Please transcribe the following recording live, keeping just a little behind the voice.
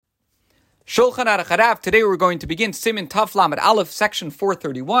Shulchan Aruch Harav. Today we're going to begin Siman Taf Lamed Aleph, section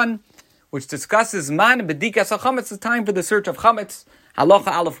 431, which discusses Man B'dikas HaChametz, the time for the search of Chametz, Halacha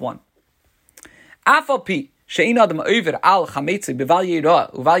Aleph 1. Afal pi she'ein adam over al chametz beval yira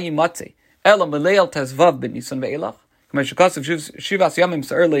uval yimatze ela meleil tezvav b'nisan ve'elach k'may shekasav shivas yamim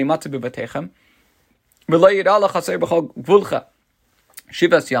sa'er le'imatze b'batechem v'lo yira l'chaser b'chol gvulcha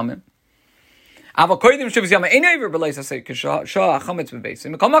shivas yamim. Aber koidim shivas yamim ein over b'leis hasei k'shah chametz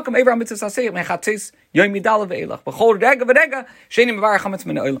b'veisim kol makam over hamitzvah hasei mechatzis yoim midala ve'elach b'chol rega v'rega she'ein mevar chametz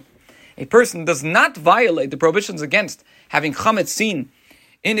min ha'olam. A person does not violate the prohibitions against having chametz seen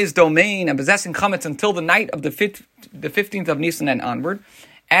in his domain and possessing chametz until the night of the 15th of Nisan and onward,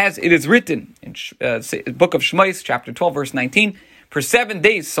 as it is written in book of Shmois, chapter 12, verse 19, for 7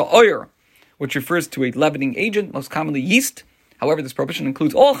 days, sa'oyer, which refers to a leavening agent, most commonly yeast. However, this prohibition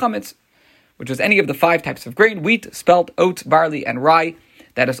includes all chametz, which is any of the 5 types of grain: wheat, spelt, oats, barley, and rye,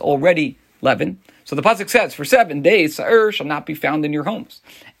 that is already leavened. So the pasuk says, for 7 days, sa'ir shall not be found in your homes,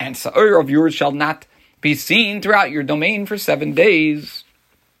 and sa'ir of yours shall not be seen throughout your domain for 7 days.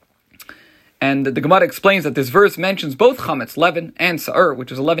 And the Gemara explains that this verse mentions both chametz, leaven, and sa'ir,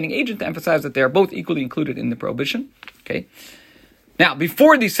 which is a leavening agent, to emphasize that they are both equally included in the prohibition. Okay. Now,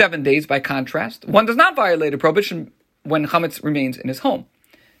 before these 7 days, by contrast, one does not violate a prohibition when chametz remains in his home.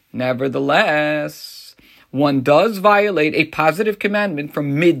 Nevertheless, one does violate a positive commandment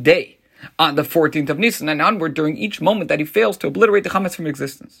from midday on the 14th of Nisan and onward during each moment that he fails to obliterate the chametz from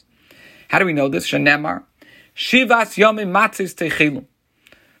existence. How do we know this? Shenemar, Shivas Yomim Matzis Techilum.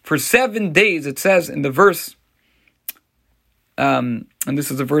 For 7 days, it says in the verse, and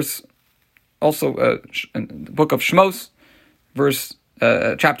this is a verse also in the book of Shmos,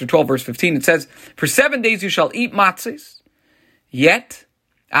 chapter 12, verse 15, it says, for 7 days you shall eat matzahs, yet,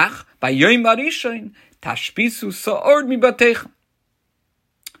 by Yom Harishon, tashpisu sa'or mibatechem.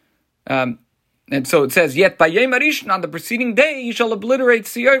 And so it says, yet by Yom Harishon, on the preceding day, you shall obliterate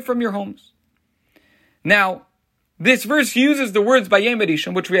siyar from your homes. Now, this verse uses the words by Yom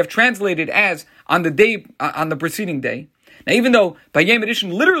Harishon, which we have translated as on the preceding day. Now, even though by Yom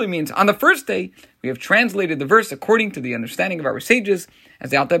Harishon literally means on the first day, we have translated the verse according to the understanding of our sages,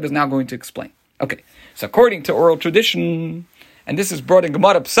 as the Alter Rebbe is now going to explain. Okay, so according to oral tradition, and this is brought in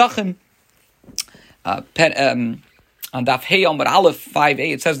Gemara Psachim, on Daf Hey Amud Aleph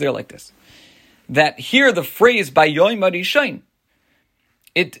 5a, it says there like this, that here the phrase by Yom Harishon,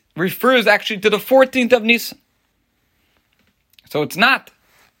 it refers actually to the 14th of Nisan. So it's not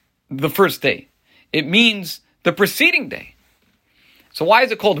the first day. It means the preceding day. So why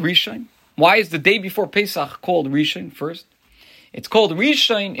is it called Rishon? Why is the day before Pesach called Rishon first? It's called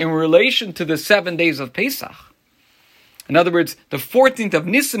Rishon in relation to the 7 days of Pesach. In other words, the 14th of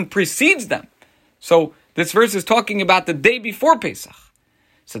Nisan precedes them. So this verse is talking about the day before Pesach.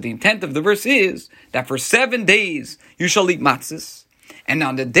 So the intent of the verse is that for 7 days you shall eat matzahs, and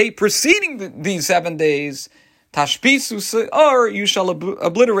on the day preceding these 7 days, tashpisu si'ar, you shall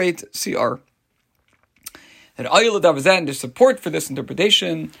obliterate si'ar. And there's support for this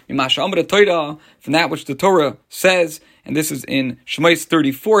interpretation from that which the Torah says, and this is in Shmos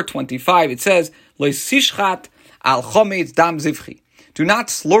 34:25. It says, "Lo sishchat al chametz dam zivchi." Do not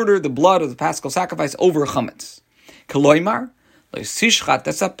slaughter the blood of the paschal sacrifice over chametz. Keloimar, lo sishchat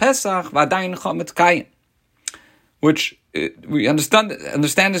es pesach v'adayin chametz kayin. Which we understand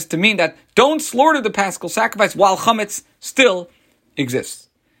this to mean that don't slaughter the paschal sacrifice while chametz still exists.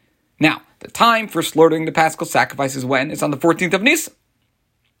 Now, the time for slaughtering the paschal sacrifice is when? It's on the 14th of Nisan.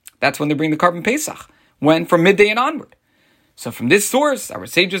 That's when they bring the carbon Pesach. When? From midday and onward. So from this source, our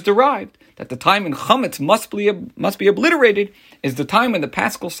sages derived that the time when chametz must be obliterated is the time when the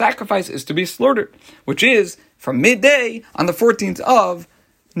paschal sacrifice is to be slaughtered, which is from midday on the 14th of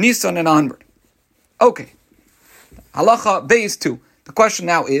Nisan and onward. Okay. Halacha base 2. The question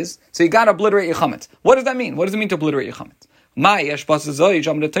now is, so you got to obliterate your chametz. What does that mean? What does it mean to obliterate your chametz? What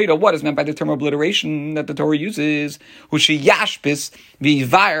is meant by the term obliteration that the Torah uses?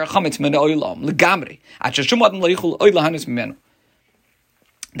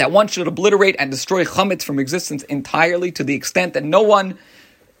 That one should obliterate and destroy chametz from existence entirely, to the extent that no one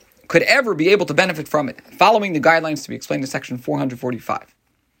could ever be able to benefit from it, following the guidelines to be explained in section 445.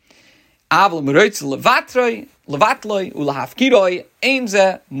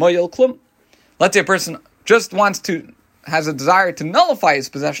 Let's say a person just has a desire to nullify his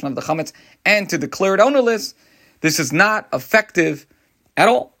possession of the chametz and to declare it ownerless. This is not effective at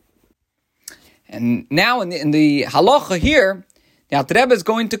all. And now in the halacha here, the Alter Rebbe is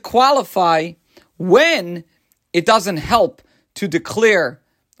going to qualify when it doesn't help to declare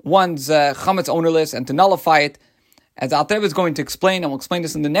one's chametz ownerless and to nullify it as Alter Rebbe is going to explain, and we'll explain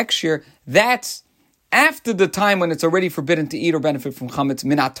this in the next year, that's after the time when it's already forbidden to eat or benefit from chametz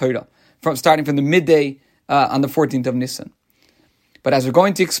minat Torah, starting from the midday on the 14th of Nisan. But as we're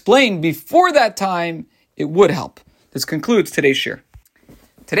going to explain, before that time, it would help. This concludes today's shir.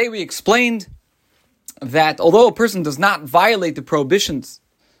 Today we explained that although a person does not violate the prohibitions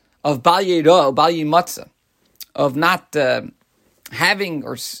of bal yirah, bal yimatzah, of not having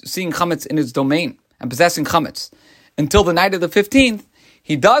or seeing chametz in his domain and possessing chametz until the night of the 15th,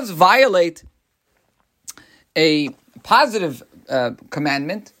 he does violate a positive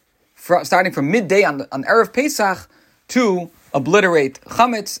commandment starting from midday on Erev Pesach to obliterate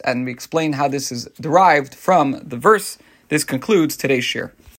chametz, and we explain how this is derived from the verse. This concludes today's shir.